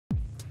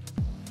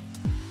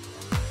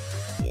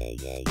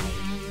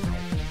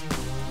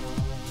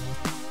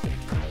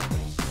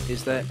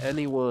Is there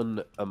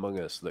anyone among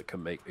us that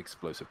can make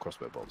explosive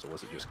crossbow bolts, or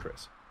was it just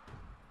Chris?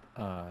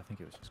 I think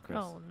it was just Chris.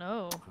 Oh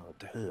no. Oh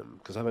damn!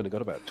 Because I've only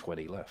got about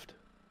 20 left.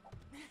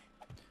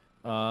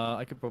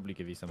 I could probably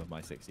give you some of my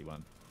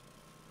 61.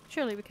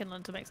 Surely we can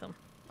learn to make some.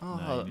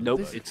 No,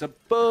 Nope, it's a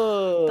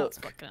bug. That's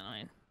fucking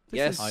annoying.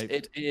 Yes,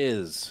 it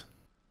is.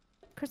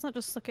 Chris not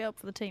just suck it up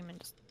for the team and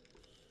just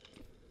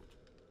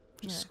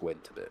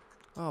Squint a bit.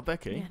 Oh,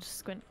 Becky. yeah, just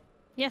squint.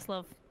 Yes,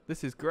 love.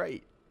 This is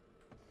great.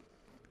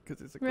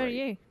 Because it's a Where are great.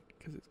 you?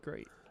 Because it's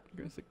great.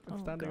 Because I'm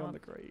Oh, standing on God. the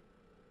grate.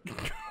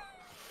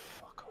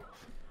 Fuck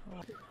off.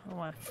 Oh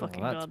my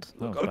fucking that's-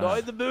 god. that was bad.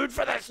 in the mood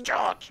for this,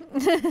 George.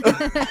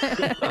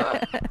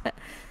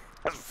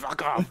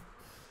 Fuck off.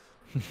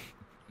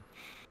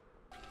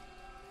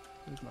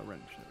 Where's my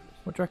wrench? There it is.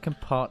 What do you reckon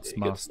Parts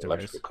Master is?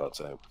 Electrical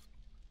cards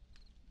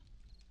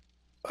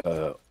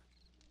out.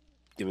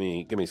 Give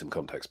me some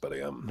context, buddy.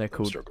 They're I'm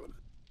called struggling.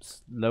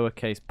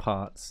 Lowercase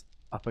Parts,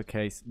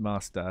 uppercase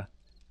Master.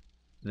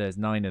 There's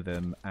 9 of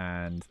them,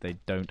 and they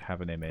don't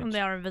have an image. And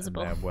they are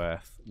invisible. And they're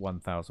worth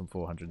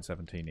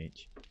 1,417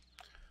 each.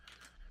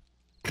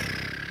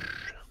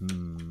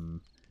 Do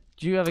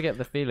you ever get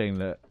the feeling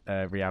that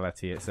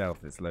reality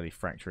itself is slowly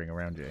fracturing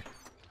around you?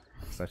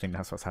 So I think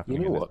that's what's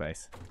happening know in this what?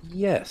 base.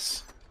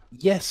 Yes.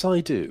 Yes, I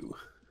do.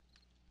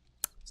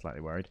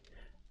 Slightly worried.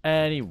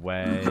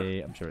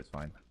 Anyway, I'm sure it's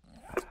fine.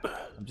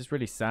 I'm just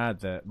really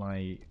sad that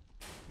my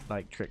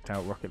tricked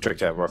out rocket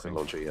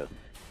Launcher, yeah.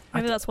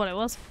 Maybe that's what it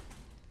was.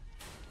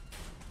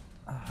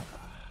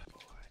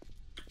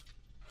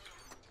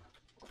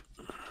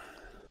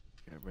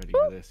 Get ready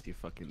for this, you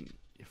fucking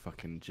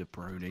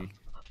jabroni.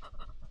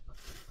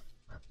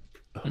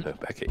 Oh no,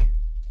 Becky.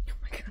 Oh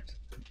my god.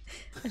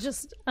 I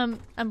just I'm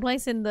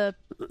placing the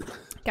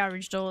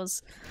garage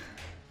doors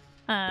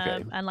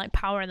and like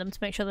powering them to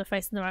make sure they're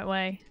facing the right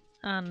way.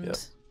 And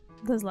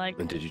there's like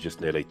And did you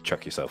just nearly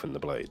chuck yourself in the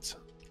blades?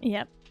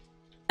 Yep.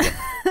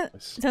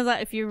 Nice. It turns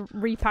out if you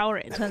repower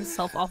it, it turns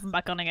itself off and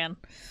back on again.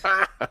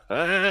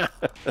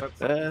 That's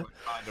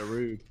kind of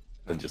rude.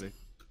 And just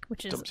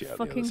Which is dumped you out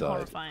the other fucking side.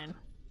 horrifying.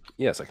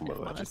 yes, I can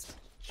believe it. Honest.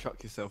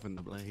 Chuck yourself in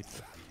the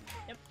blades.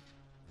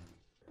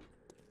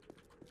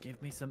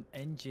 Give me some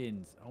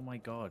engines. Oh my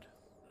god.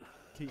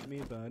 Keep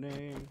me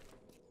burning.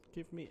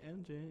 Give me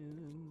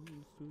engines.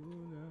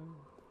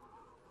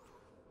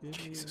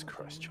 Jesus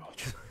Christ,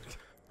 George.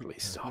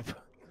 Please stop.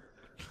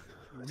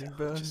 I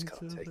burn just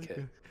can't till take the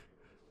it.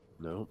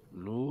 Nope,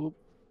 nope.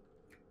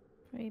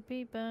 We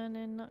be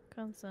burning, not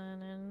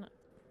concerning.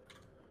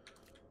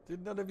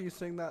 Did none of you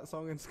sing that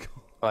song in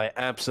school? I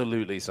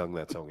absolutely sung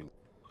that song.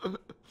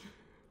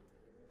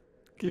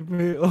 Give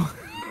me. Oh.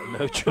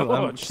 No,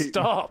 George,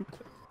 stop.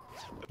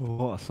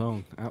 What a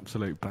song.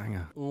 Absolute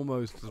banger.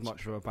 Almost as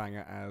much of a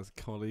banger as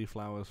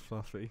Cauliflower's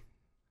Fluffy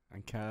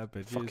and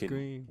Cabbage is Fucking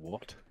Green.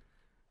 what?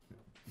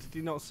 Did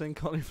you not sing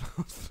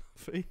Cauliflower's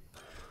Fluffy?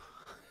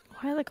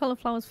 Why are the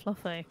cauliflowers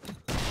fluffy?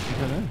 I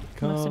don't know.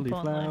 Most importantly.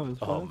 Cauliflower's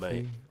Oh, Fluffy.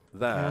 mate.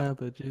 That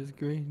Cabbage is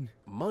green.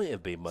 might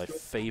have been my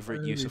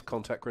favourite use of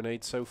contact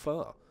grenades so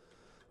far.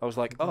 I was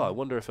like, oh, I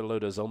wonder if a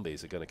load of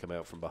zombies are going to come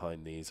out from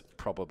behind these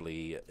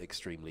probably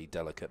extremely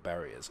delicate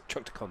barriers.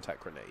 Chucked a contact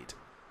grenade,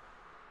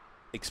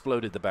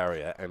 exploded the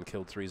barrier, and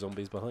killed 3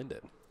 zombies behind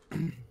it.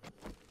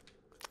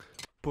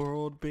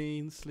 Broad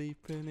bean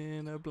sleeping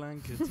in a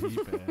blankety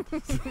bed.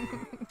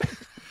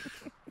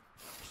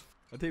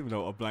 I don't even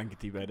know what a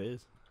blankety bed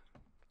is.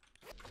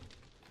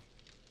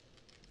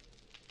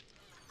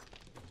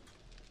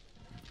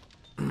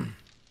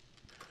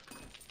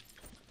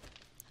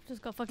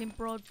 Just got fucking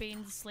broad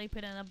beans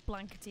sleeping in a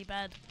blankety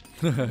bed.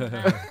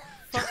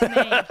 Fuck me.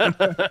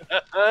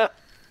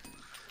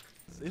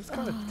 It's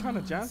kind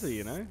of jazzy,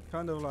 you know?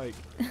 Kind of like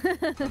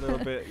a little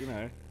bit, you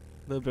know,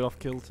 a little bit off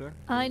kilter.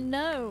 I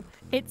know.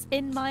 It's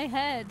in my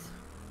head.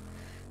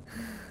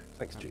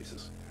 Thanks,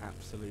 Jesus.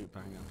 Absolute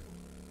banger.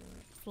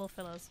 Floor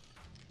fillers.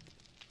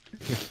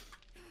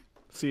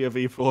 See a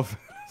V4.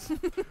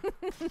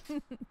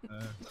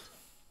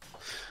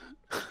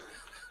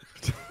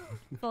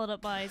 Followed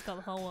up by he's got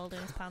the whole world in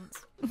his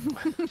pants.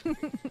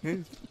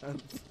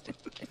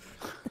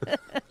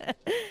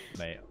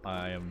 Mate,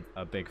 I am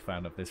a big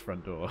fan of this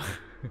front door.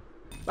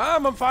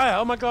 I'm on fire!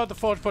 Oh my god, the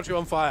forge put you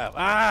on fire!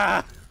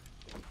 Ah!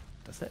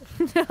 That's it.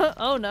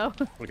 Oh no.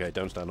 Okay,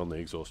 don't stand on the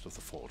exhaust of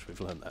the forge. We've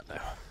learned that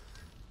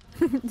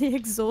now. The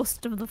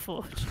exhaust of the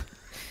forge.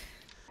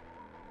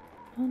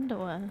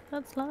 Underwear.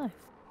 That's life.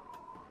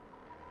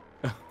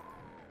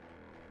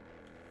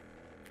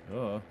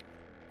 Oh.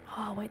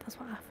 Oh wait, that's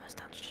what our first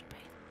dance should be.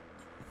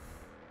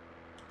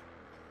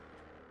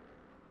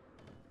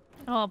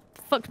 Oh,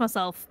 fucked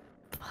myself.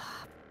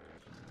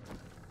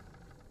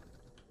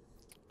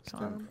 Oh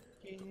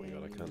my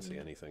god, I can't see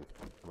anything.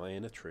 Am I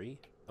in a tree?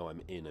 Oh,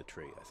 I'm in a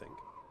tree, I think.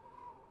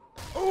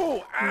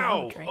 Oh,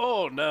 ow! tree.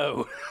 Oh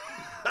no!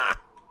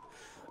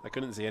 I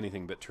couldn't see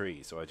anything but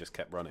trees, so I just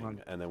kept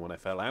running. And then when I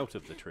fell out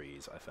of the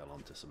trees, I fell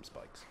onto some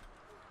spikes.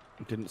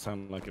 It didn't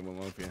sound like it went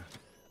over you.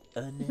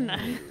 No. No.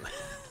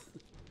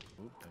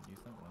 Oh, don't use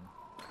that one.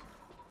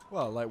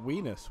 Well, like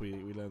weenus, we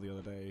learned the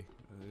other day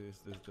is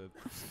the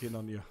skin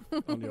on your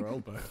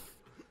elbow.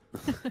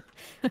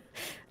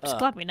 Just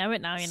glad we know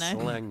it now, you know.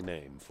 Slang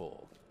name for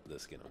the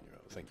skin on your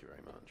elbow. Thank you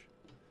very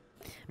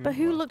much. But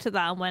who looked at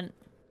that and went,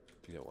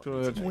 You know what?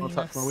 Do you want to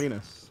touch my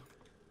weenus?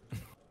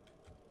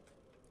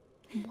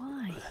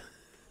 why?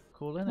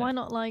 Cool, innit? Why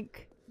not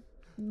like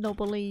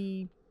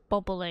knobbly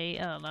bobbly?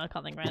 I don't know, I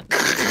can't think right.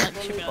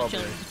 Like sugar Bobbly.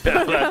 children.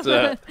 That's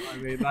I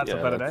mean, that's Yeah,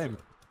 a better that's- name.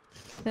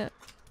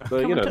 But Come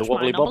you and know, the touch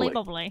wobbly mine, knobbly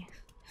bobbly.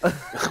 bobbly.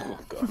 Oh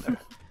god. No.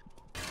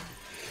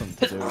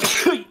 Something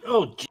to do.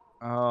 Oh,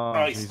 Oh,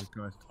 Christ. Jesus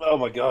Christ. oh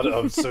my god.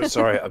 I'm so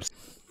sorry. I'm.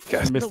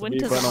 Guys. The Missed the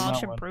winters mute are button on harsh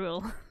that and one.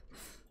 brutal.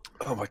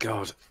 Oh my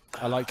god.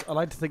 I like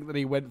to think that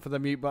he went for the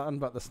mute button,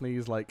 but the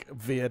sneeze like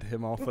veered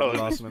him off at the Oh,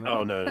 last minute.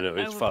 oh no, no,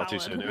 it's far too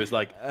Overpowered. soon. It was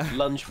like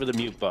lunge for the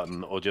mute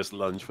button or just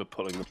lunge for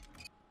pulling the.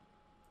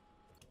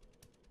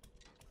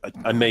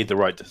 I made the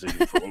right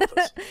decision for all of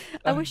us.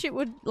 I wish it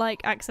would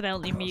like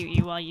accidentally mute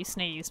you while you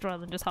sneezed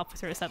rather than just halfway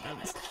through a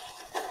sentence.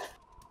 Yeah,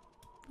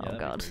 Oh that'd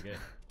god. be pretty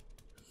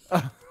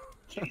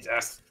good.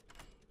 Jesus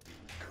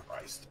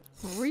Christ.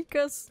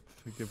 Rikus.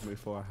 Forgive me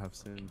for I have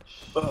sinned.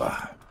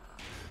 Ugh.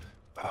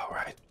 All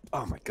right.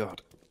 Oh my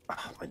god.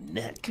 Oh, my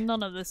neck.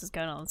 None of this is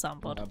going on the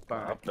soundboard. My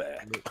back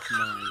back. looks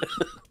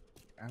nice.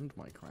 And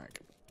my crack.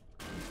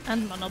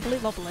 And my knobbly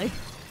wobbly.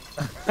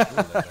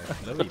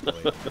 Glowy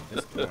boy behind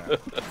this door.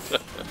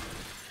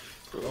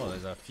 Oh,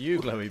 there's a few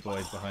glowy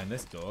boys behind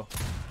this door.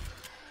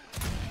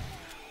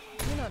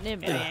 You're not near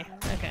me, are you?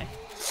 Okay.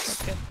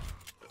 That's good.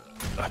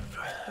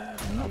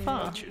 Not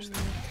far. Choose the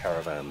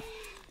caravan.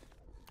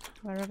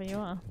 Wherever you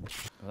are.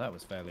 Well, that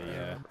was fairly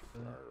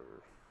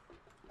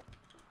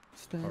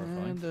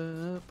Stand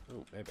up.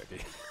 Oh, hey,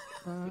 Becky.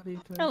 Body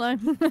Hello.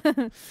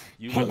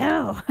 You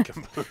Hello. look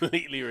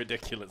completely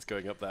ridiculous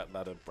going up that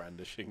ladder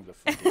brandishing the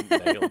fucking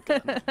nail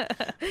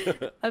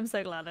gun. I'm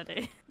so glad I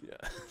do.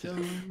 Yeah.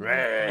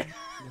 Ray.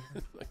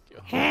 Like,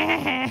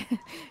 you're-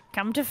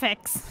 Come to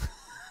fix.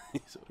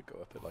 you sort of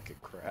go up it like a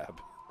crab.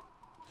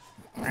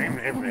 I think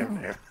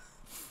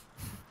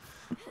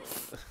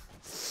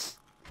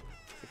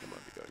I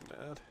might be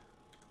going mad.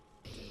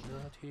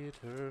 Not hit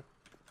her.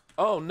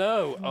 Oh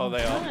no! Oh,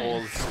 they are no.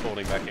 all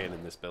spawning back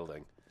in this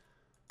building.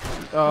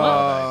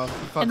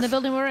 Oh, In the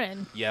building we're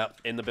in. Yeah,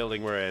 in the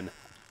building we're in.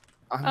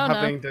 I'm Oh, no.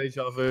 having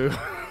deja vu.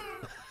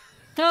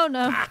 Oh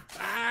no.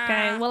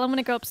 Okay, well I'm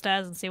gonna go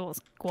upstairs and see what's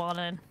going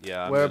on.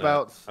 Yeah.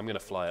 Whereabouts? I'm gonna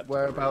fly up. to the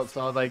Whereabouts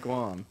are they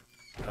gone?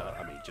 roof.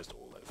 I mean, just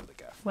all over the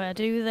gaff. Where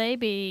do they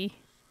be?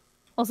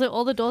 Also,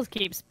 all the doors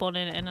keep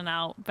spawning in and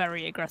out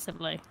very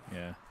aggressively.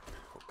 yeah.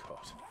 Oh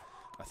god.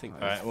 I think.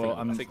 Alright, well,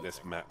 I think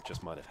this map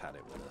just might have had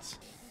it with us.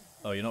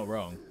 Oh, you're not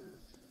wrong.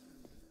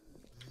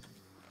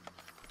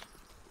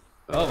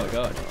 Oh my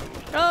god.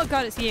 Oh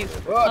god, it's you.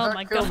 Oh, Oh don't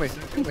my kill god. me,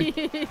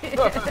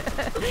 don't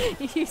kill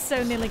me. You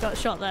so nearly got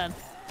shot then.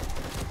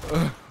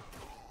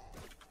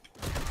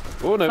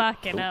 Oh no!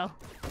 Fucking hell.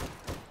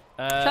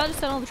 Shall I just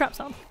turn all the traps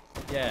on?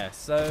 Yeah,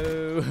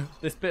 so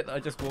this bit that I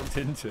just walked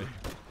into,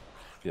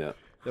 Yeah.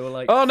 there were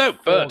like Oh no!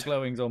 4 Bird.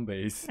 glowing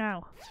zombies.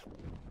 Ow.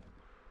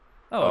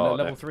 Oh, Oh, and a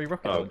no. level 3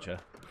 rocket Oh. launcher.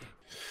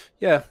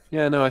 Yeah.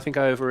 Yeah. No, I think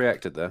I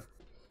overreacted there.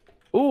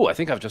 Oh, I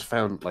think I've just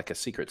found like a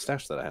secret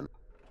stash that I hadn't.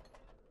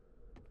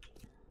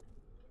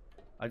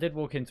 I did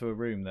walk into a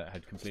room that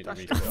had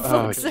completely Stash. respawned.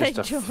 Oh, fuck's it's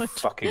just sake, a George.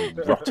 fucking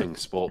rotting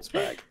sports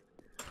bag.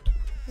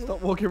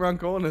 Stop walking around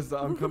corners that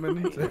I'm coming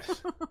into.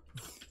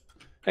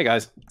 Hey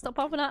guys. Stop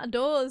popping out of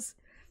doors.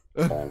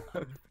 Oh,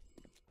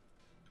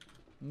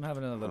 I'm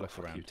having another look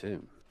fuck you around.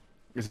 too.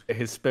 Is it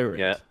his spirit?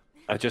 Yeah.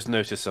 I just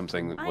noticed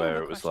something I have where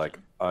a it was like,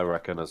 question. I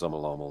reckon a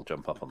Zomalarm will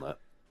jump up on that.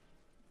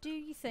 Do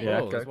you think? Yeah,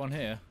 Oh, okay. there's one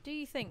here. Do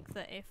you think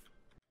that if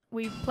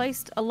we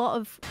placed a lot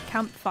of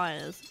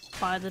campfires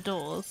by the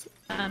doors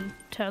and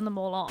turned them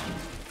all on,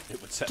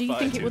 It would set do you fire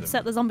think it to would them.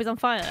 set the zombies on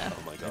fire?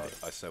 Oh my god,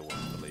 I so want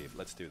to believe.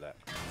 Let's do that.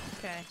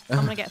 Okay, I'm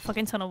gonna get a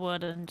fucking ton of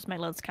wood and just make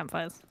loads of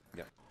campfires.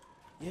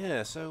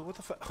 Yeah, so what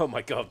the fuck? Oh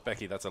my god,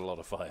 Becky, that's a lot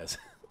of fires.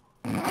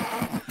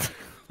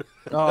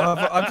 Oh,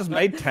 I've just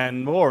made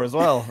 10 more as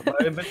well. My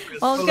inventory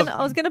is Well, full of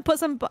I was gonna put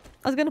some.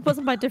 I was gonna put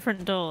some by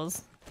different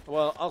doors.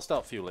 Well, I'll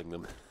start fueling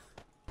them.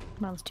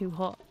 Man's too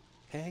hot.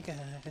 Hey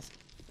guys.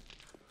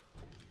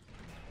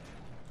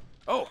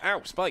 Oh,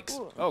 ow, spikes.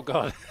 Oh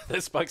god,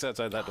 there's spikes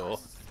outside that door.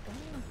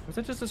 Was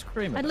it just a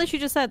screamer? I literally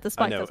just said the I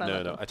spikes know, outside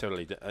that no, door. I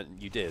totally did.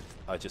 You did.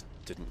 I just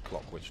didn't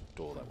clock which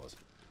door that was.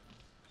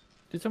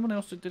 Did anyone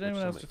else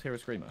somebody? just hear a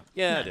screamer?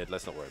 Yeah, I did.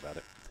 Let's not worry about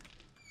it.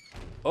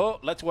 Oh,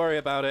 let's worry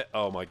about it.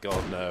 Oh my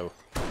god, no.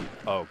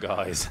 Oh,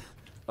 guys.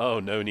 Oh,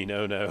 no.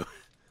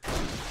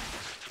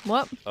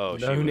 What? Oh,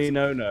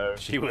 no.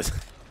 she was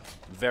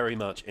very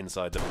much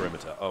inside the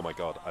perimeter. Oh my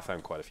god, I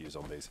found quite a few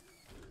zombies.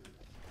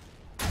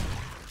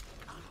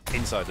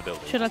 Inside the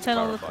building. Should I just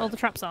turn to all the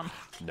traps on?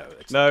 No.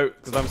 It's No,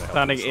 because I'm to help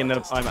standing the in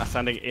a. slightest. I'm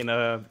standing in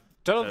a.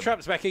 Turn on the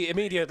traps, Becky,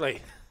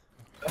 immediately.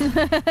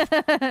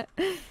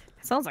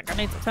 Sounds like I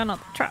need to turn on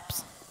the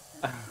traps.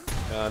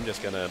 I'm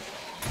just gonna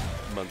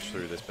munch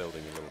through this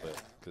building a little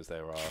bit because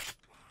there are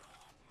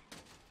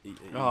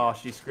Oh,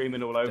 she's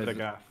screaming all over the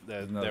gaff.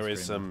 There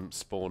is some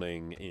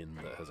spawning in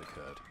that has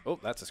occurred. Oh,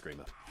 that's a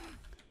screamer.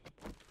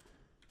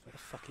 Where the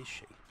fuck is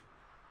she?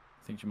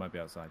 I think she might be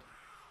outside.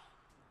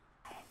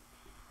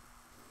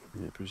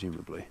 Yeah,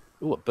 presumably.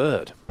 Oh, a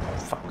bird.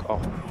 Fuck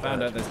off.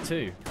 Found out there's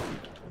 2.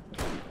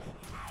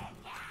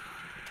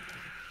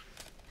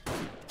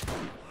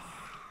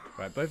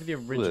 Right, both of the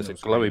original. There's a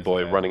glowy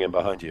boy running in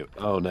behind you.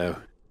 Oh no.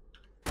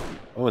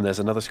 Oh, and there's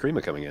another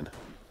screamer coming in.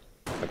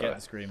 I got Get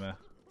the screamer.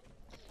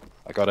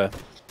 I got a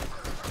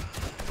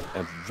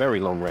very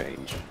long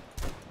range.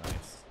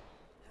 Nice.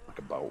 Like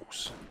a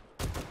boss.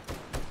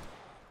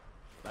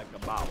 Like a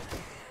bow.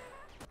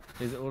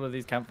 Is all of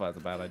these campfires a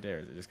bad idea?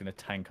 Is it just going to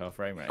tank our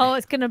frame rate? Oh,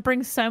 it's gonna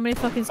bring so many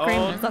fucking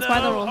screamers. That's why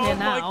they're all here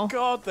now. Oh my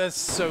god, there's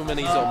so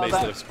many zombies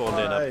that have spawned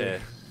in up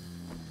here.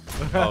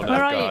 Oh no,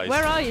 Where are guys. you?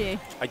 Where are you?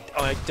 I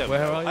don't Where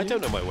know. are I you?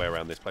 don't know my way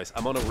around this place.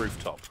 I'm on a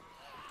rooftop.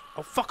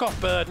 Oh, fuck off,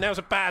 bird. Now's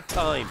a bad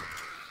time.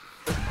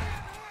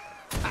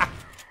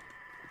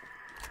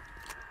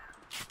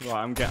 Right,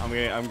 I'm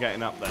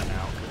getting up there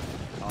now.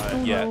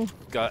 Yeah,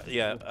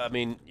 yeah. I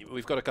mean,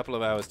 we've got a couple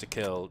of hours to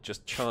kill.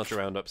 Just charge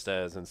around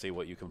upstairs and see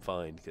what you can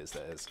find, because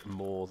there's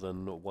more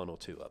than 1 or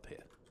 2 up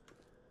here.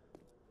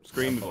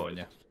 Scream boy. boy.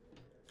 Yeah.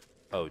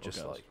 Oh,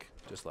 just girls.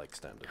 like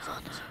standard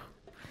zombies.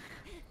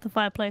 The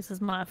fireplace is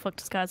my fucked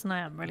disguise, and I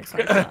am really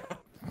sorry for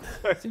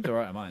that. Seems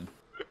alright on mine.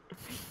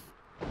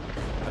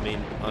 I mean,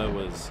 I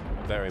was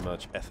very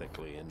much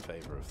ethically in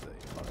favour of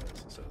the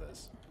fires, so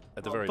there's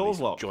at the very door's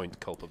least locked. joint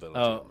culpability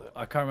Oh, on that.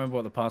 I can't remember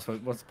what the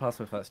password. What's the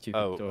password for that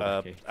stupid door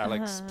Oh, key?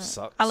 Alex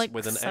sucks Alex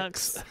with an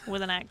sucks X.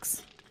 with an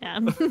X. Yeah.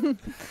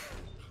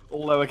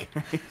 All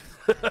lowercase.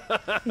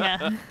 Yeah.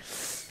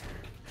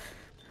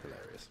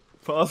 Hilarious.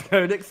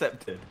 Passcode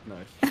accepted.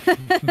 Nice.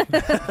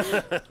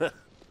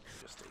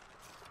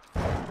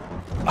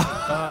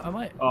 I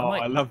might. Oh,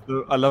 I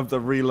love the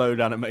reload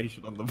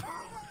animation on the.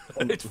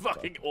 It's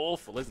fucking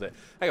awful, isn't it?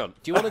 Hang on,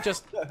 do you want to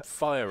just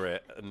fire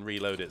it and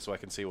reload it so I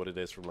can see what it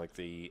is from like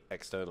the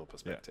external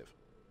perspective?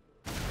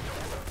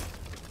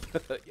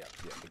 Yeah,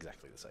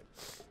 exactly the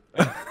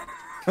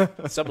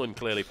same. Someone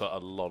clearly put a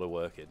lot of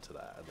work into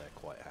that, and they're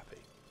quite happy.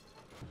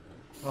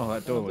 Oh,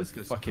 that door was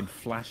fucking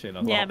flashing.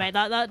 A Yeah, lot. mate,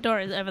 that door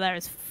is over there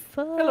is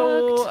fucked.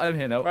 Hello, I'm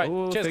here now. Right,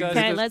 Ooh, cheers, things guys. are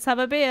Okay, just- let's have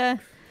a beer.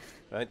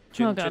 Right,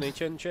 chin, Oh, God. chinny,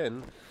 chin,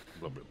 chin.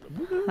 Blah, blah,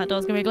 blah. That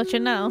door's gonna be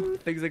glitching now.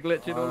 Things are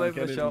glitching all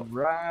over the shop.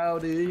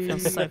 Rowdy.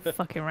 Feels so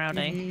fucking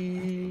rowdy.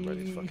 I'm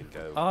ready to fucking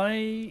go.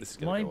 This This is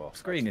gonna my go off.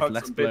 screen is Fuck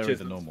less some blurry bitches.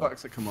 than normal. Fuck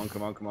some- Come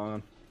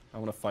on. I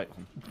want to fight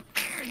them.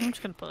 I'm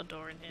just gonna put a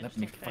door in here. Let just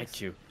me in case. fight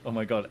you. Oh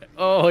my god.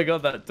 Oh my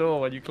god, that door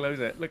when you close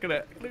it. Look at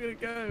it. Look at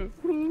it go.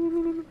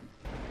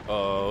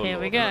 Oh, Here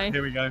we Lord. go.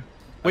 Here we go.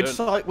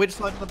 don't- Which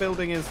side of the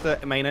building is the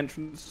main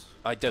entrance?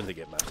 I don't think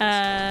it matters.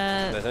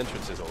 There's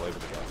entrances all over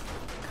the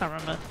gaff. Can't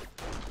remember.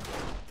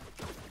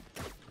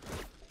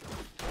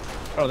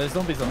 Oh, there's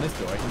zombies on this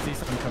door. I can see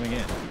something coming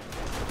in.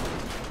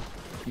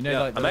 You know, Yeah,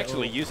 like the I'm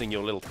actually little- using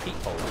your little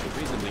peephole to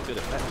reasonably good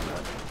effect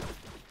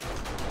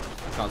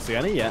now. Can't see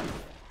any yet.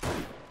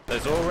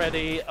 There's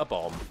already a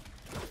bomb.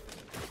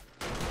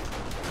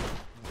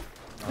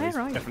 Where It's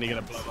are you? definitely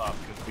going to blow up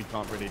because we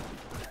can't really.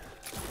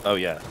 Oh,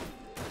 yeah.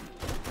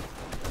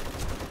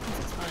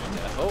 It's fine.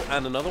 Yeah. Oh,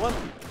 and another one.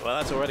 Well,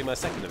 that's already my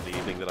second of the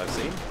evening that I've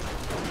seen.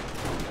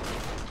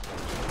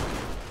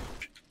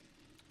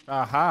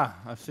 Aha!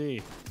 I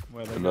see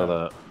where they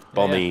Another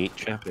bomby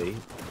chappy.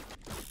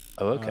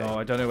 Oh, okay. Oh,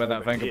 I don't know where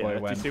that Venga Do boy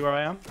you went. see where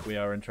I am? We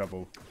are in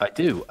trouble. I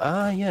do.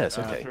 Ah, yes.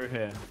 Okay. Through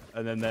here,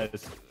 and then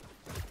there's.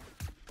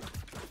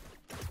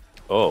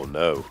 Oh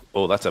no.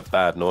 Oh, that's a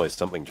bad noise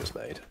something just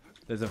made.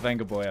 There's a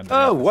Venga boy under.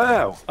 Oh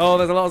wow. Oh,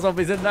 there's a lot of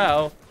zombies in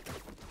now.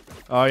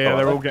 Oh yeah, Oh,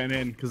 they're are all they? getting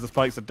in because the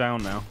spikes are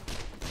down now.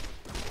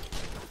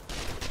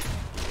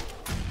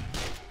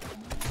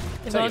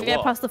 If Tell I you get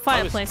what, past the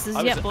I was- fireplaces,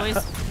 I was- yeah, boys.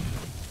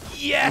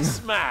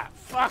 Yes, Matt.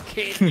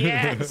 Fucking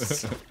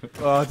yes.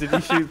 Oh, did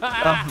you shoot?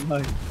 Oh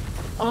no!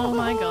 Oh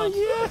my god.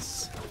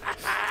 Yes.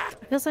 I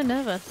feel so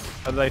nervous.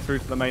 Are they through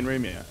to the main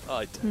room yet?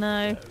 I don't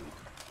No. know.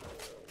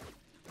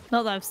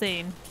 Not that I've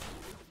seen.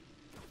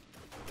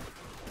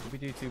 Did we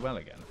do too well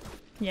again?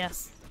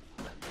 Yes.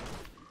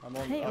 I'm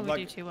I hate when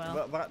we do too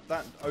well.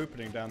 That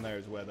opening down there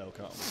is where they'll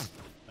come.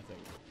 I think.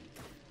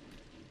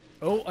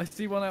 Oh, I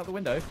see one out the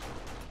window.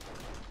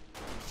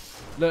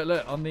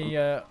 Look on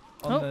the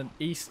Oh. the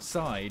east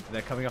side.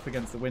 They're coming up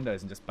against the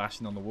windows and just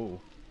bashing on the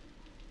wall.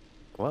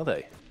 Are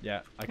they?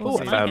 Yeah, I can Oh,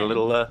 see. I my found a God.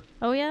 little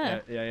Oh yeah.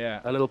 Yeah.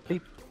 a little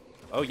peep.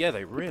 Oh yeah,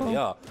 they really Cool.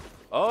 are.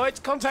 Oh, it's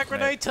contact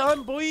grenade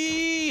time, boy.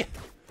 Mate,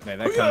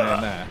 they're coming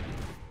in there.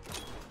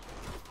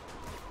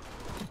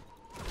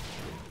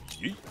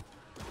 Yeet.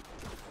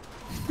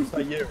 Is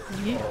that you?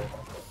 Yeah.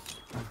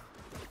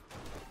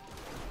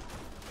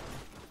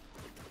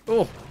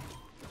 Oh!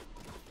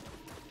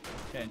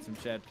 Getting some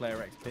shared player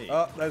XP.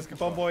 Oh, there's a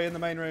bomb boy in the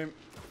main room.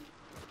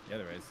 Yeah,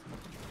 there is.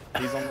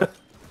 He's on the,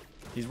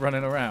 He's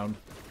running around.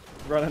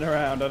 running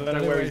around. I don't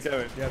know where he's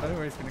going. Yeah, I don't know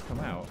where he's going to come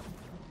out.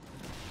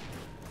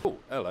 Oh,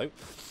 hello.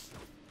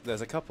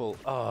 There's a couple.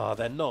 Ah,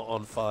 they're not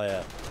on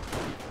fire.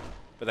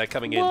 But they're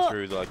coming in What?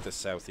 through like the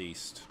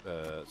southeast,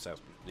 the south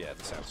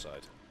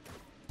side.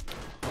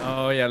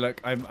 Oh yeah, look,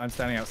 I'm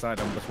standing outside.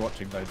 I'm just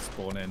watching those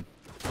spawn in.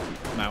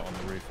 I'm out on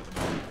the roof at the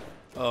moment.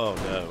 Oh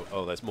no!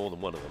 Oh, there's more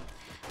than one of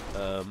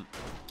them.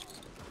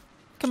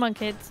 Come on,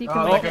 kids. You can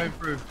Oh, make they're it.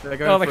 going through. They're Oh,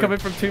 going they're through. coming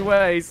from 2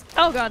 ways.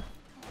 Oh god.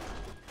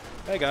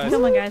 Hey guys!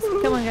 Come on, guys.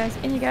 Come on, guys.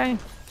 In you go.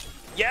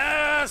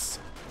 Yes!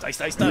 Dice,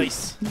 dice,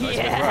 dice! Nice one, Bryce.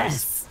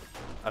 Yes.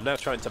 I'm now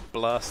trying to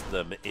blast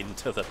them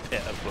into the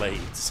pit of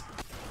blades.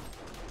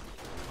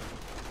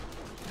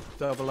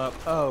 Double up.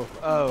 Oh.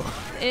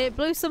 It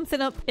blew something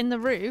up in the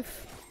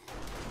roof.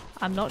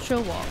 I'm not sure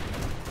what.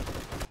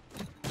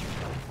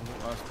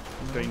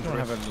 I'm gonna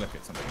Dangerous. have a look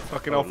at something.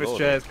 Fucking Oh, office Lord.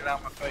 chairs, get out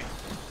of my face.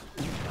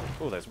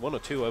 Oh, there's 1 or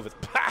 2 over.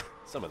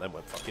 Some of them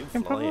went fucking I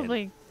can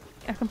flying.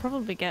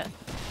 probably get.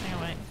 Hang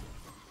on, wait.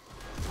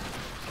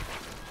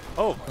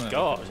 Oh my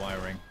god!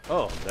 Wiring.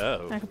 Oh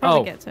no! I can probably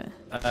Oh. get to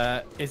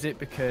it. Is it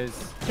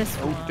because This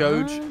Oh, one.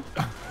 Doge.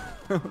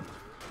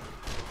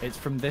 it's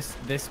from this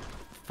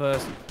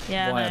first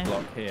Yeah, I wire know.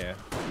 block here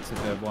to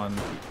the one?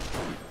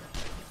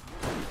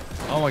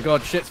 Oh my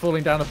god, shit's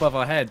falling down above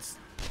our heads.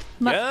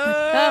 On a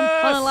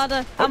Yes!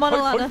 ladder. I'm on a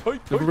ladder.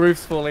 The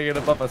roof's falling in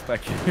above us,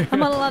 Becky.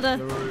 I'm on a ladder.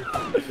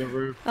 The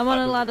roof. I'm on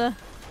a ladder.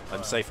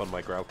 I'm safe on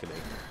my Growlcanoe.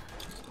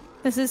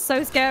 This is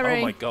so scary.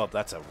 Oh my god,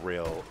 that's a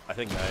real. I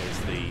think that is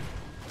the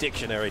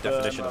dictionary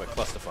definition of a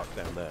clusterfuck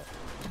down there.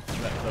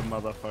 Let the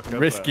motherfucker.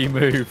 Risky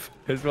move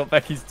is what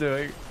Becky's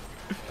doing.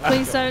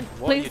 Please don't.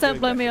 What are you Please don't doing,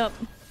 blow me up.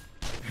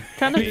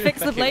 Trying to fix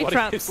the blade What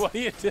traps. What are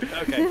you doing?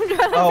 Okay.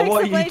 Oh,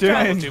 what are you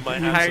doing? Do my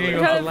Hanging absolute on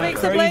Trying the to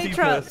fix ladder. the blade Crazy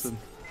traps. person.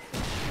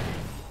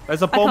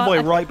 There's a bomb can't- boy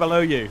I- right below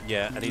you.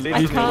 Yeah, and he's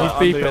Literally can't-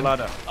 under He's your beeping.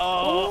 ladder.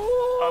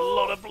 Oh, a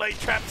lot of blade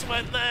traps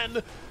went then.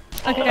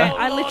 Okay, Oh,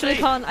 I literally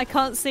Lordy. I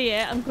can't see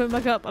it. I'm coming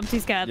back up. I'm too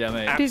scared. Yeah,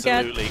 mate. Too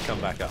scared. Absolutely, come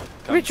back up.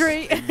 Come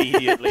Retreat.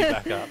 Immediately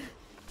back up.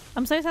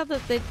 I'm so sad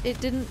that it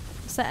didn't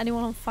set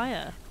anyone on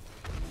fire.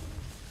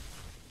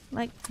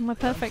 Like my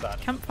perfect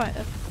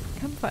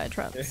campfire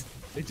traps.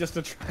 It just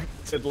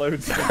attracted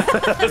loads of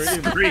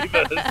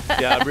Screamers.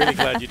 Yeah, I'm really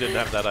glad you didn't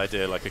have that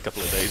idea like a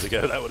couple of days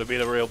ago. That would have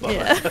been a real bummer.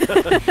 Yeah.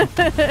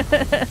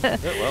 Yeah,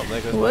 well,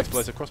 there goes my Whoops.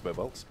 explosive crossbow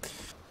bolts.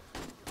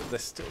 But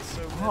there's still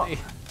so many.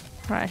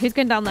 Right, who's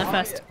going down there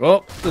first?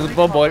 Oh, there's a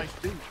bomb boy.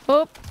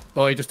 Oh,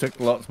 Oh, he just took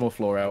lots more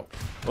floor out.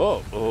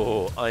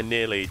 Oh, I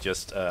nearly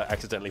just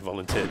accidentally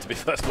volunteered to be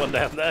first one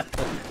down there.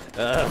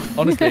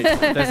 Honestly,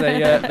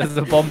 there's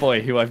a bomb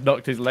boy who I've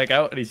knocked his leg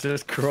out and he's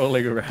just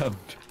crawling around.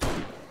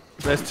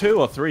 There's 2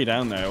 or 3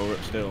 down there, or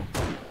still.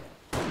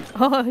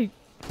 oh,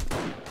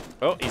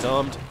 Oh, he's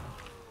armed.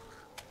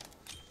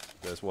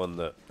 There's one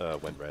that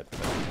went red, but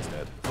I think he's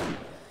dead.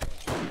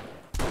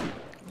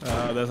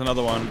 There's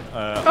another one.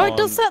 oh! It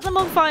does set them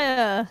on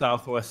fire.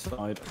 Southwest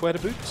side. Where the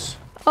boots?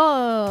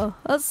 Oh,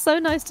 that's so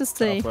nice to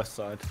see. Southwest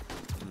side.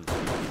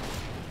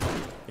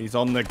 He's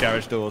on the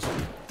garage doors.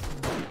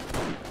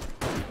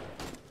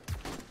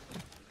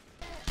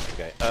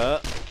 Okay,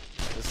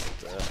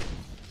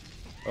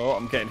 Oh,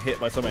 I'm getting hit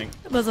by something.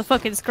 There's a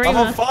fucking I'm screamer.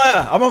 on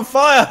fire! I'm on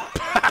fire!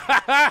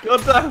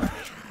 God damn!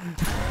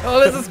 Oh,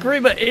 there's a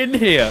screamer in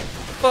here.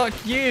 Fuck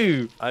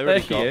you. I There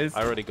already he got. is.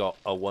 I already got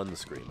a 1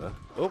 screamer.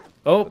 Oh,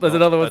 Oh, there's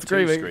not another one a 2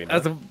 screaming. screamer.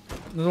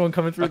 There's one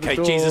coming through Okay, the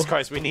door. Jesus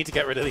Christ, we need to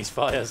get rid of these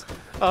fires.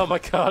 Oh my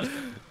god.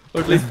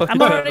 Or at least fucking I'm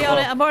turn already them on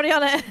off. it. I'm already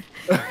on it.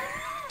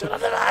 Turn on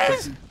the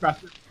fires!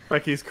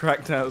 Becky's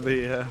cracked out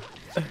the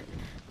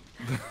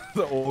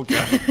the organ.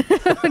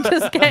 I'm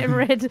just getting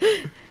rid.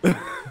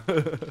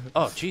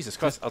 Oh, Jesus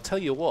Christ. I'll tell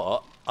you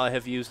what. I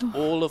have used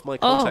all of my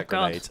contact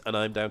God. grenades, and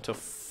I'm down to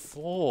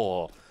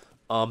 4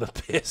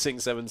 armor-piercing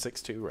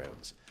 7.62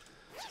 rounds.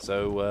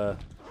 So,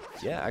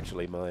 yeah,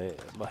 actually, my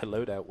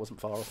loadout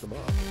wasn't far off the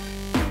mark.